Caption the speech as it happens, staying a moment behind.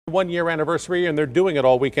1-year anniversary, and they're doing it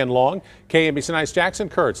all weekend long. KMBC 9's Jackson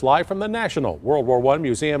Kurtz live from the National World War I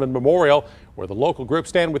Museum and Memorial, where the local group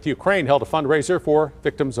Stand With Ukraine held a fundraiser for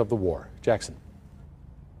victims of the war. Jackson.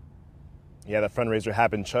 Yeah, that fundraiser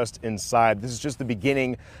happened just inside. This is just the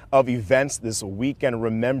beginning of events this weekend,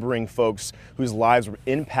 remembering folks whose lives were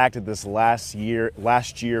impacted this last year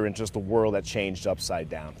in just a world that changed upside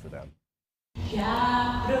down for them.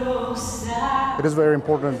 It is very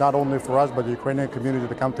important not only for us, but the Ukrainian community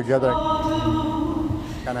to come together,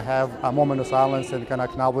 kind of have a moment of silence and kind of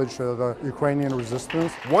acknowledge the Ukrainian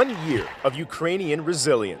resistance. 1 year of Ukrainian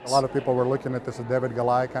resilience. A lot of people were looking at this as David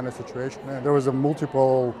Goliath kind of situation. And there was a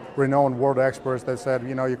multiple renowned world experts that said,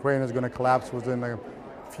 you know, Ukraine is going to collapse within a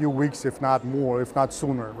few weeks, if not more, if not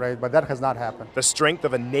sooner, right? But that has not happened. The strength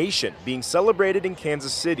of a nation being celebrated in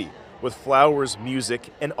Kansas City with flowers,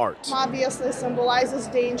 music, and art. Obviously symbolizes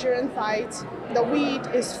danger and fight. The wheat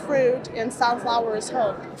is fruit and sunflower is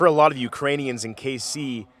hope. For a lot of Ukrainians in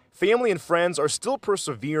KC, family and friends are still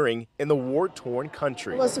persevering in the war-torn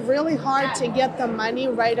country. It was really hard to get the money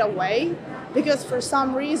right away because for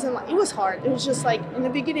some reason it was hard. It was just like in the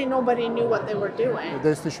beginning nobody knew what they were doing.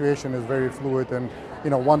 This situation is very fluid, and you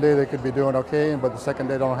know, one day they could be doing okay, but the second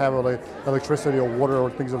they don't have electricity or water or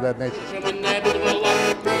things of that nature.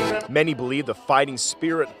 Many believe the fighting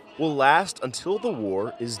spirit will last until the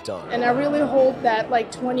war is done. And I really hope that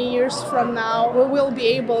like 20 years from now, we will be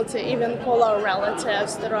able to even call our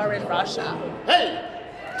relatives that are in Russia. Hey!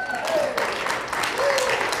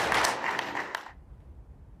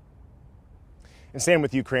 And Stand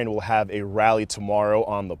With Ukraine will have a rally tomorrow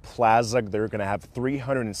on the plaza. They're going to have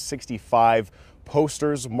 365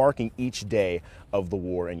 posters marking each day of the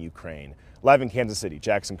war in Ukraine. Live in Kansas City,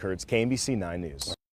 Jackson Kurtz, KMBC 9 News.